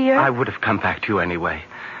why you're here? I would have come back to you anyway.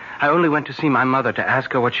 I only went to see my mother to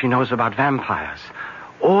ask her what she knows about vampires.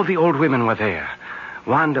 All the old women were there.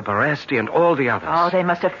 Wanda, Baresti, and all the others. Oh, they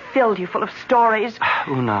must have filled you full of stories.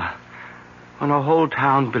 Una, when a whole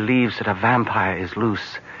town believes that a vampire is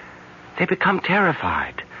loose, they become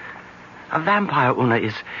terrified. A vampire, Una,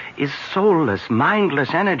 is soulless,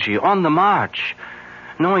 mindless energy on the march,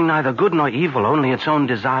 knowing neither good nor evil, only its own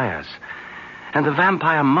desires. And the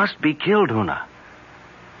vampire must be killed, Una.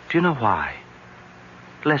 Do you know why?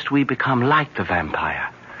 Lest we become like the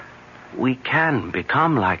vampire. We can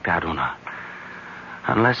become like that, Una,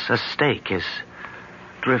 unless a stake is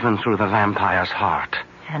driven through the vampire's heart.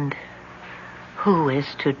 And who is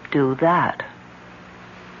to do that?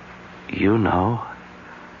 You know.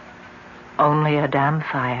 Only a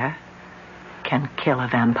damnfire can kill a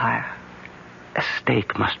vampire. A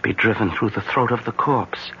stake must be driven through the throat of the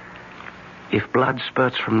corpse. If blood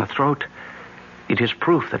spurts from the throat, it is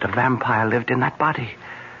proof that a vampire lived in that body.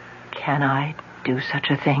 Can I do such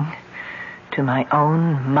a thing to my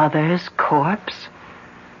own mother's corpse?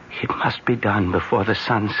 It must be done before the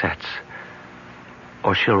sun sets,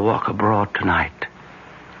 or she'll walk abroad tonight.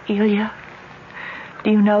 Ilya,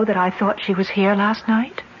 do you know that I thought she was here last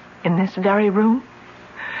night, in this very room?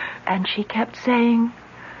 And she kept saying,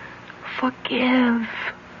 forgive,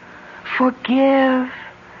 forgive.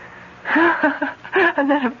 And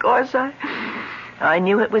then, of course, I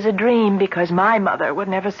knew it was a dream, because my mother would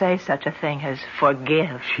never say such a thing as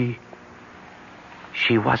forgive.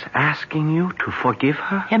 She was asking you to forgive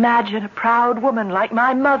her? Imagine a proud woman like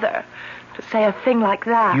my mother to say a thing like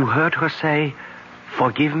that. You heard her say,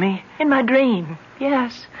 Forgive me? In my dream,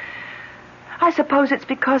 yes. I suppose it's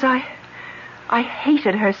because I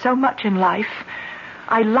hated her so much in life.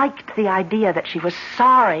 I liked the idea that she was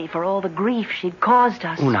sorry for all the grief she'd caused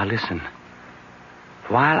us. Una, listen.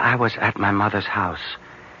 While I was at my mother's house,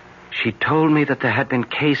 she told me that there had been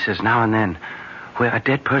cases now and then where a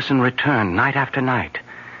dead person returned night after night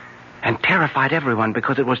and terrified everyone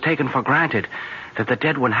because it was taken for granted that the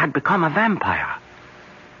dead one had become a vampire.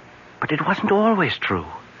 But it wasn't always true.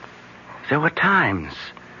 There were times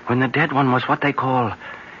when the dead one was what they call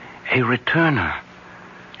a returner.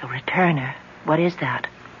 A returner? What is that?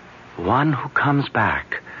 One who comes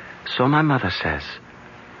back, so my mother says,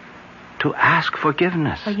 to ask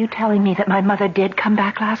forgiveness. Are you telling me that my mother did come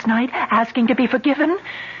back last night, asking to be forgiven?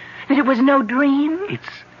 That it was no dream?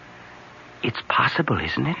 It's possible,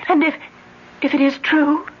 isn't it? And if it is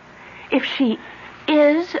true, if she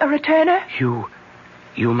is a returner?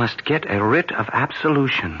 You must get a writ of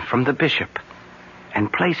absolution from the bishop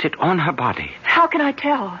and place it on her body. How can I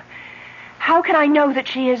tell? How can I know that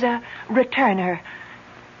she is a returner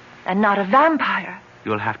and not a vampire?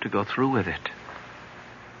 You'll have to go through with it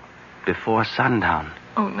before sundown.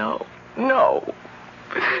 Oh, no. No.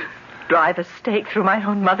 Drive a stake through my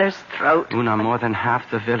own mother's throat. Una, more than half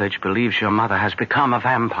the village believes your mother has become a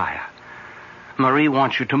vampire. Marie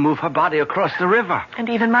wants you to move her body across the river. And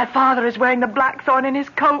even my father is wearing the blackthorn in his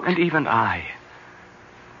coat. And even I.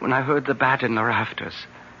 When I heard the bat in the rafters,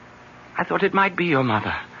 I thought it might be your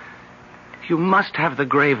mother. You must have the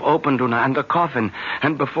grave opened, Una, and the coffin.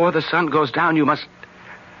 And before the sun goes down, you must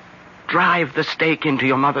drive the stake into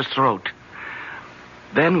your mother's throat.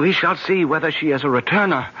 Then we shall see whether she is a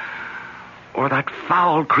returner or that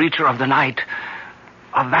foul creature of the night,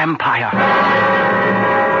 a vampire.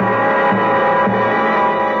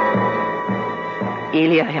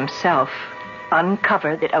 Elia himself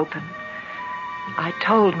uncovered it open. I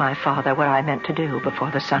told my father what I meant to do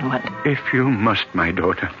before the sun went. If you must, my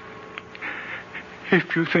daughter.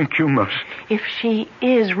 If you think you must. If she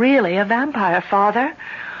is really a vampire, Father,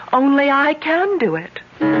 only I can do it.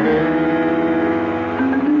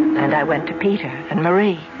 And I went to Peter and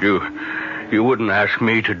Marie. You wouldn't ask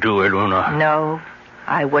me to do it, Una? No,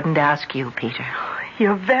 I wouldn't ask you, Peter.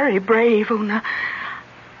 You're very brave, Una.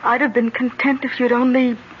 I'd have been content if you'd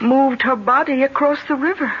only moved her body across the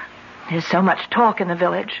river. There's so much talk in the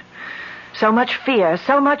village. So much fear,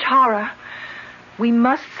 so much horror. We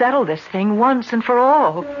must settle this thing once and for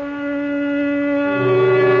all.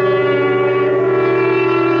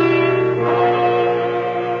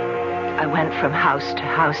 I went from house to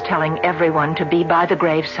house telling everyone to be by the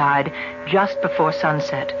graveside just before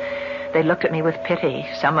sunset. They looked at me with pity,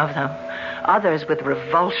 some of them. Others with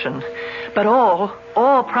revulsion. But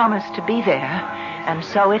all promised to be there. And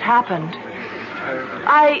so it happened.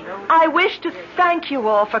 I wish to thank you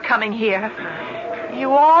all for coming here.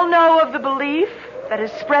 You all know of the belief that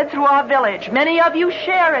is spread through our village. Many of you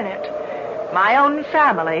share in it. My own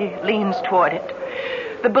family leans toward it.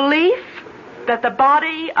 The belief that the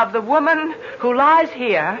body of the woman who lies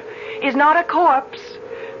here is not a corpse,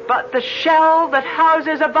 but the shell that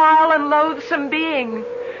houses a vile and loathsome being,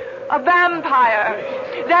 a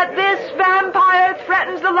vampire. That this vampire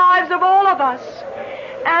threatens the lives of all of us,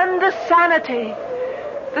 and the sanity,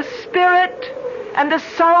 the spirit, and the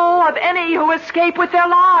soul of any who escape with their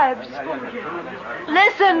lives.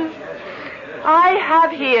 Listen, I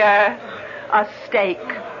have here a stake.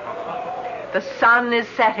 The sun is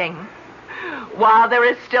setting. While there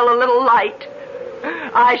is still a little light,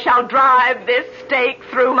 I shall drive this stake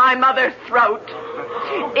through my mother's throat.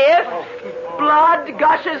 If blood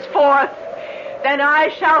gushes forth, then I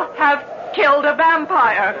shall have killed a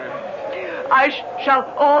vampire. I shall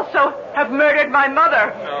also have murdered my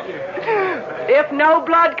mother. If no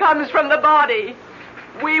blood comes from the body,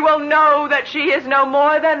 we will know that she is no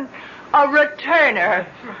more than a returner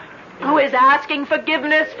who is asking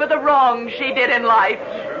forgiveness for the wrong she did in life.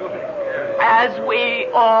 As we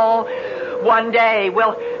all one day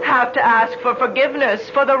will have to ask for forgiveness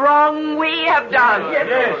for the wrong we have done.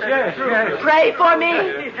 Yes. Pray for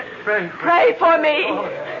me. Pray for me.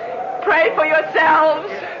 Pray for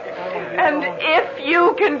yourselves. And if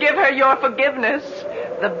you can give her your forgiveness,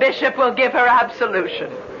 the bishop will give her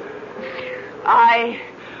absolution. I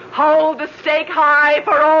hold the stake high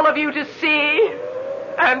for all of you to see.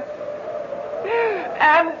 And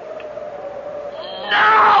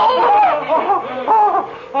now!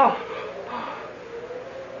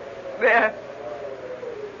 There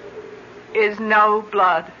is no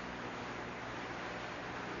blood.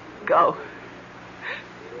 Go.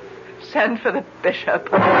 Send for the bishop.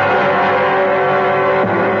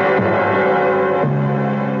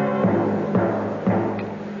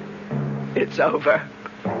 It's over.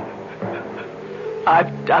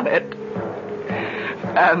 I've done it.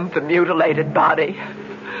 And the mutilated body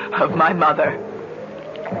of my mother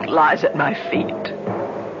lies at my feet.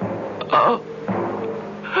 Oh,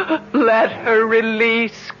 let her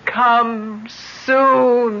release come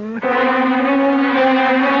soon.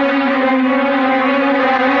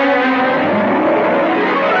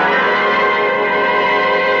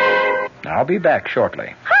 I'll be back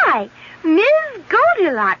shortly. Hi, Ms.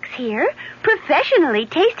 Goldilocks here. Professionally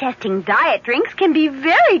taste-testing diet drinks can be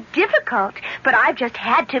very difficult, but I've just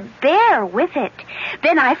had to bear with it.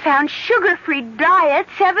 Then I found sugar-free Diet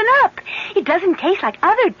 7-Up. It doesn't taste like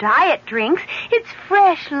other diet drinks. It's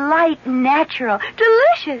fresh, light, natural,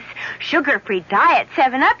 delicious. Sugar-free Diet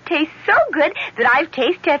 7-Up tastes so good that I've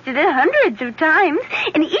taste-tested it hundreds of times,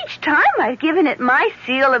 and each time I've given it my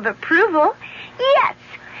seal of approval. Yes,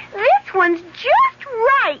 this one's just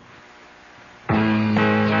right.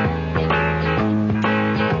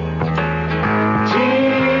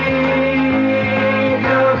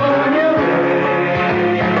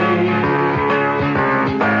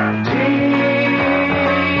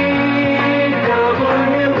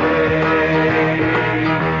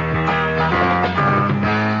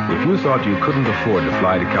 If you thought you couldn't afford to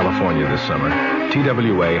fly to California this summer,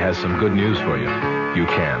 TWA has some good news for you. You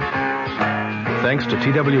can. Thanks to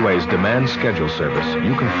TWA's demand schedule service,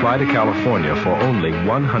 you can fly to California for only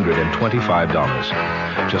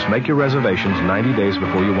 $125. Just make your reservations 90 days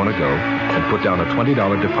before you want to go and put down a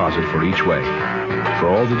 $20 deposit for each way. For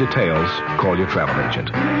all the details, call your travel agent.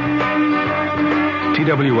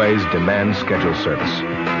 TWA's demand schedule service.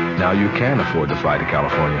 Now you can afford to fly to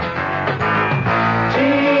California.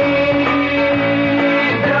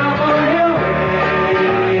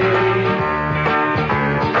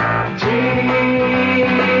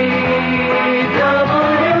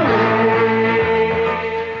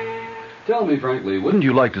 Tell me frankly, wouldn't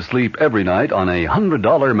you like to sleep every night on a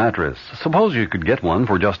 $100 mattress? Suppose you could get one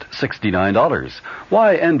for just $69.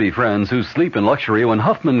 Why envy friends who sleep in luxury when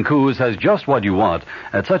Huffman Coos has just what you want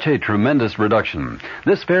at such a tremendous reduction?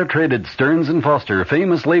 This fair-traded Stearns & Foster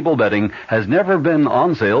famous label bedding has never been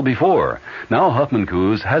on sale before. Now Huffman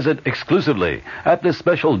Coos has it exclusively at this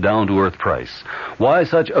special down-to-earth price. Why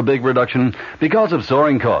such a big reduction? Because of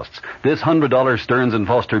soaring costs. This $100 Stearns &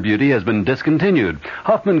 Foster beauty has been discontinued.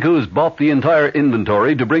 Huffman Coos bought the entire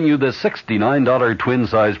inventory to bring you the $69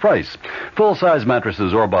 twin-size price. Full-size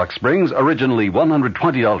mattresses or box springs, originally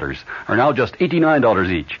 $120, are now just $89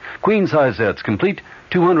 each. Queen-size sets complete,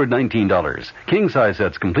 $219. King-size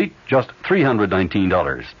sets complete, just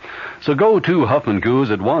 $319. So go to Huffman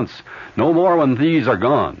Coos at once. No more when these are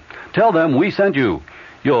gone. Tell them we sent you.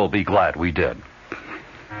 You'll be glad we did.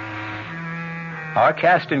 Our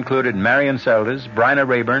cast included Marion Seldes, Bryna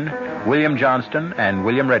Rayburn, William Johnston, and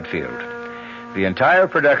William Redfield. The entire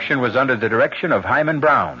production was under the direction of Hyman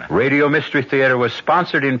Brown. Radio Mystery Theater was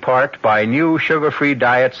sponsored in part by new sugar-free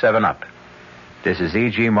Diet 7-Up. This is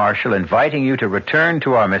E.G. Marshall inviting you to return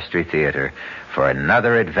to our Mystery Theater for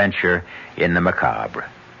another adventure in the macabre.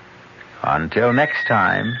 Until next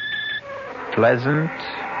time, pleasant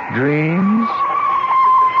dreams.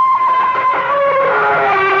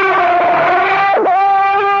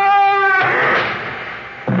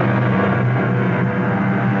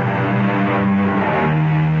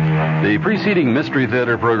 The preceding Mystery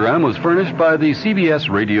Theater program was furnished by the CBS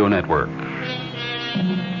Radio Network.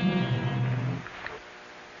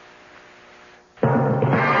 The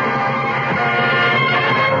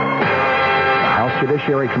House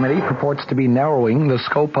Judiciary Committee purports to be narrowing the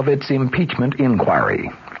scope of its impeachment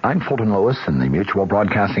inquiry. I'm Fulton Lewis in the Mutual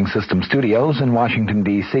Broadcasting System studios in Washington,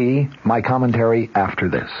 D.C. My commentary after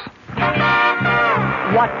this.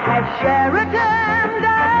 What has Sheridan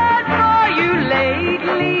done for you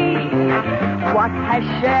lately? What has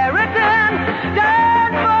Sheridan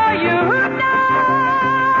done for you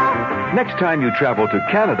now? Next time you travel to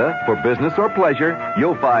Canada for business or pleasure,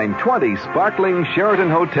 you'll find 20 sparkling Sheraton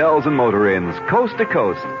hotels and motor inns, coast to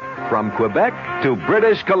coast, from Quebec to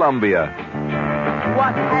British Columbia.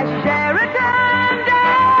 What has Sheridan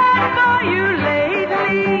done for you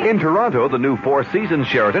lately? In Toronto, the new Four Seasons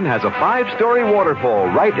Sheraton has a 5-story waterfall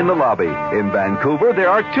right in the lobby. In Vancouver, there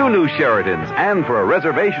are 2 new Sheratons. And for a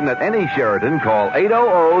reservation at any Sheraton, call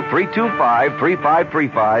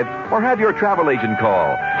 800-325-3535 or have your travel agent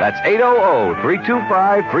call. That's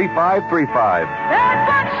 800-325-3535. That's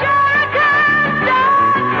what Sheridan's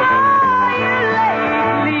done for you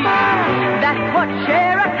lately. That's what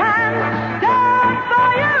Sheridan's done for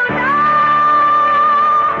you now.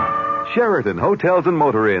 Sheraton Hotels and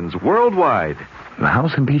Motor Inns worldwide. The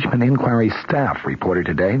House Impeachment Inquiry staff reported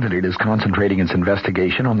today that it is concentrating its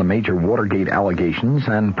investigation on the major Watergate allegations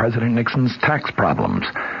and President Nixon's tax problems.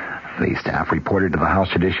 The staff reported to the House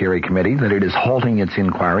Judiciary Committee that it is halting its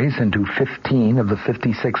inquiries into 15 of the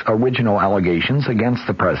 56 original allegations against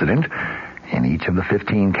the president. In each of the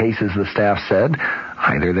 15 cases, the staff said,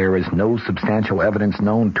 either there is no substantial evidence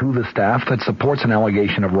known to the staff that supports an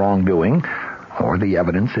allegation of wrongdoing, or the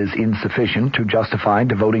evidence is insufficient to justify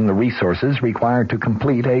devoting the resources required to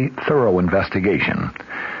complete a thorough investigation.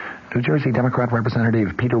 New Jersey Democrat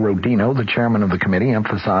Representative Peter Rodino, the chairman of the committee,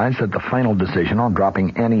 emphasized that the final decision on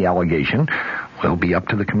dropping any allegation will be up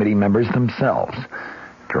to the committee members themselves.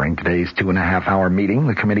 During today's 2.5-hour meeting,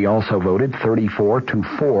 the committee also voted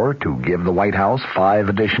 34-4 to give the White House 5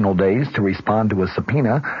 additional days to respond to a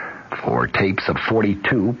subpoena for tapes of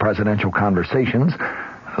 42 presidential conversations.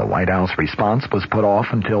 The White House response was put off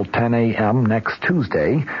until 10 a.m. next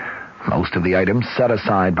Tuesday. Most of the items set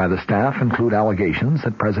aside by the staff include allegations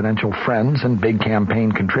that presidential friends and big campaign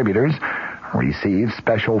contributors received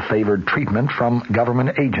special favored treatment from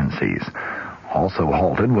government agencies. Also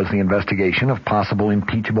halted was the investigation of possible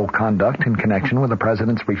impeachable conduct in connection with the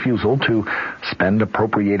president's refusal to spend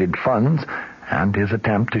appropriated funds and his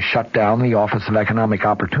attempt to shut down the Office of Economic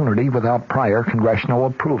Opportunity without prior congressional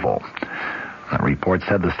approval. The report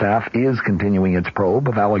said the staff is continuing its probe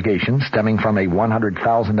of allegations stemming from a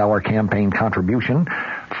 $100,000 campaign contribution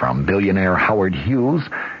from billionaire Howard Hughes,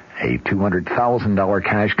 a $200,000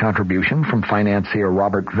 cash contribution from financier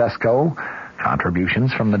Robert Vesco,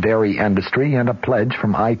 contributions from the dairy industry, and a pledge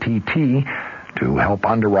from ITT to help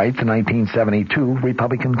underwrite the 1972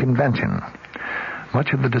 Republican Convention.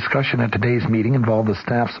 Much of the discussion at today's meeting involved the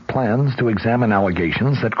staff's plans to examine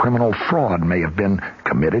allegations that criminal fraud may have been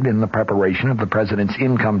committed in the preparation of the president's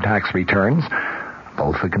income tax returns.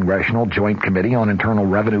 Both the Congressional Joint Committee on Internal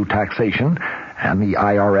Revenue Taxation and the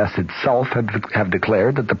IRS itself have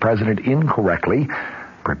declared that the president incorrectly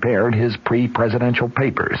prepared his pre-presidential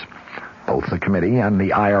papers. Both the committee and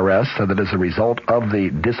the IRS said that as a result of the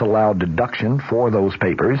disallowed deduction for those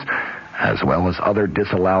papers, as well as other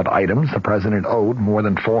disallowed items, the president owed more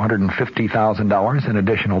than $450,000 in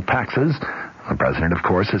additional taxes. The president, of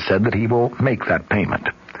course, has said that he will make that payment.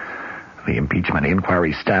 The impeachment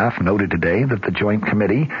inquiry staff noted today that the Joint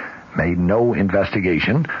Committee made no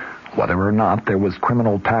investigation whether or not there was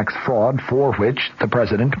criminal tax fraud for which the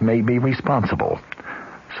president may be responsible.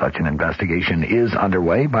 Such an investigation is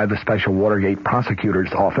underway by the Special Watergate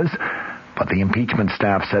Prosecutor's Office, but the impeachment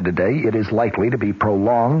staff said today it is likely to be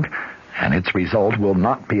prolonged and its result will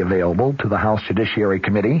not be available to the House Judiciary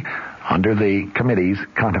Committee under the committee's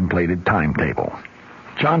contemplated timetable.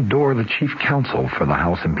 John Doerr, the chief counsel for the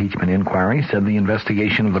House impeachment inquiry, said the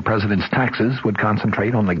investigation of the president's taxes would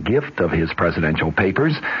concentrate on the gift of his presidential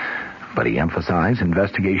papers, but he emphasized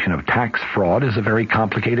investigation of tax fraud is a very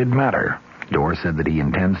complicated matter. Doerr said that he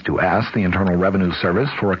intends to ask the Internal Revenue Service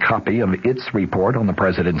for a copy of its report on the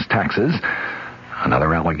president's taxes.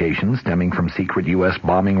 Another allegation stemming from secret U.S.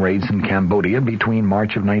 bombing raids in Cambodia between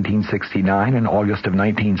March of 1969 and August of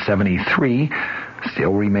 1973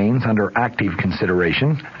 still remains under active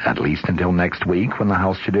consideration, at least until next week when the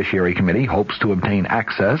House Judiciary Committee hopes to obtain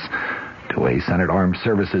access to a Senate Armed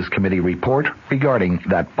Services Committee report regarding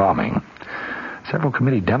that bombing. Several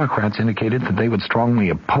committee Democrats indicated that they would strongly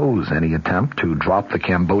oppose any attempt to drop the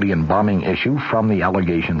Cambodian bombing issue from the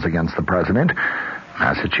allegations against the president.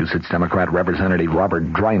 Massachusetts Democrat Representative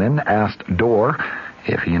Robert Drinan asked Doerr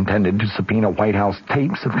if he intended to subpoena White House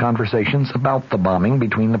tapes of conversations about the bombing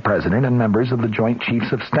between the president and members of the Joint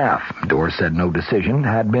Chiefs of Staff. Doerr said no decision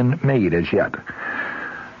had been made as yet.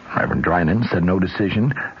 Reverend Drinan said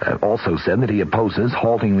also said that he opposes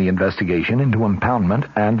halting the investigation into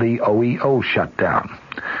impoundment and the OEO shutdown.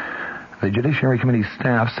 The Judiciary Committee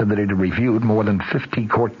staff said that it had reviewed more than 50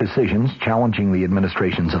 court decisions challenging the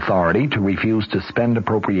administration's authority to refuse to spend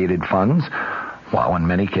appropriated funds. While in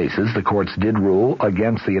many cases the courts did rule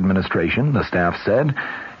against the administration, the staff said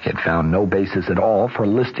it found no basis at all for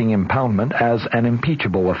listing impoundment as an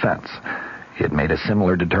impeachable offense. It made a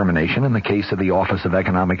similar determination in the case of the Office of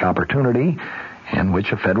Economic Opportunity, in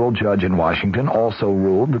which a federal judge in Washington also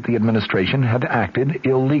ruled that the administration had acted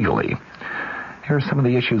illegally. Here are some of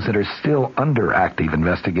the issues that are still under active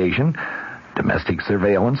investigation. Domestic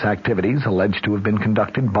surveillance activities alleged to have been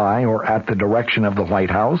conducted by or at the direction of the White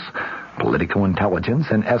House, political intelligence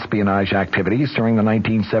and espionage activities during the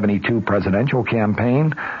 1972 presidential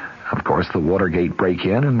campaign, of course the Watergate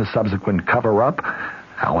break-in and the subsequent cover-up,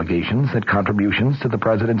 allegations that contributions to the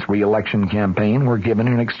president's re-election campaign were given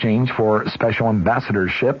in exchange for special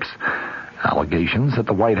ambassadorships, allegations that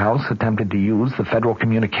the White House attempted to use the Federal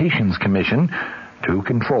Communications Commission to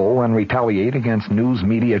control and retaliate against news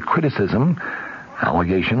media criticism,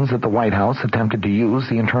 allegations that the White House attempted to use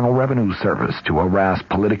the Internal Revenue Service to harass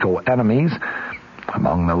political enemies.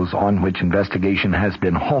 Among those on which investigation has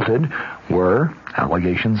been halted were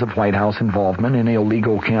allegations of White House involvement in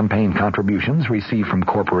illegal campaign contributions received from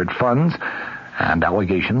corporate funds and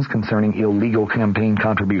allegations concerning illegal campaign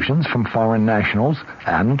contributions from foreign nationals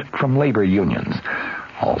and from labor unions.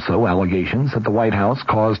 Also, allegations that the White House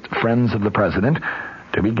caused friends of the president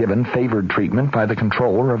to be given favored treatment by the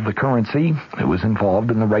controller of the currency who was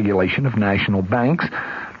involved in the regulation of national banks.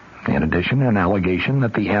 In addition, an allegation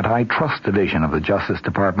that the Antitrust Division of the Justice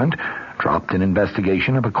Department dropped an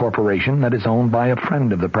investigation of a corporation that is owned by a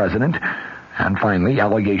friend of the president. And finally,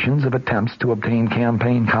 allegations of attempts to obtain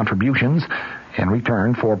campaign contributions in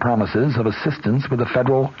return for promises of assistance with the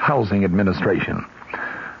Federal Housing Administration.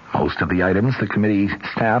 Most of the items the committee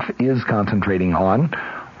staff is concentrating on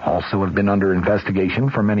also have been under investigation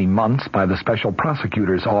for many months by the Special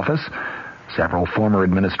Prosecutor's Office. Several former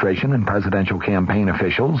administration and presidential campaign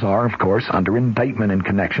officials are, of course, under indictment in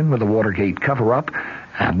connection with the Watergate cover-up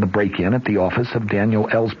and the break-in at the office of Daniel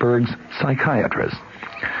Ellsberg's psychiatrist.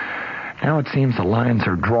 Now it seems the lines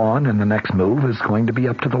are drawn and the next move is going to be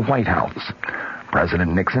up to the White House.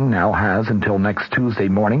 President Nixon now has until next Tuesday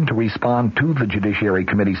morning to respond to the Judiciary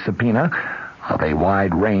Committee's subpoena of a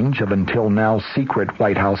wide range of until now secret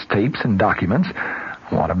White House tapes and documents.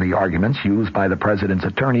 One of the arguments used by the president's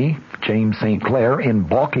attorney, James St. Clair, in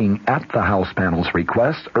balking at the House panel's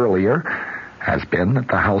request earlier has been that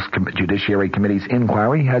the House Judiciary Committee's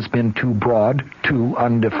inquiry has been too broad, too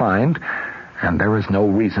undefined, and there is no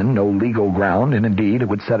reason, no legal ground, and indeed it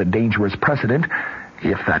would set a dangerous precedent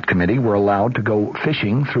if that committee were allowed to go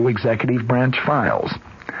fishing through executive branch files.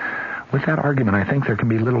 With that argument, I think there can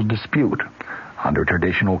be little dispute. Under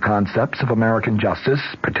traditional concepts of American justice,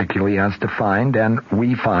 particularly as defined and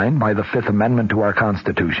refined by the Fifth Amendment to our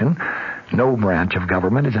Constitution, no branch of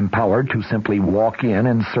government is empowered to simply walk in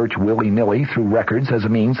and search willy-nilly through records as a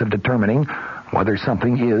means of determining whether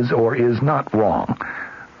something is or is not wrong.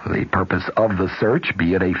 The purpose of the search,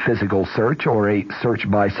 be it a physical search or a search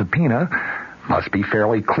by subpoena, must be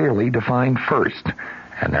fairly clearly defined first,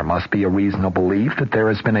 and there must be a reasonable belief that there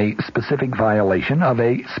has been a specific violation of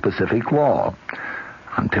a specific law.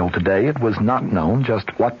 Until today, it was not known just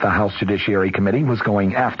what the House Judiciary Committee was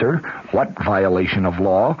going after, what violation of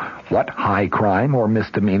law, what high crime or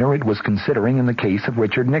misdemeanor it was considering in the case of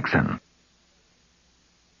Richard Nixon.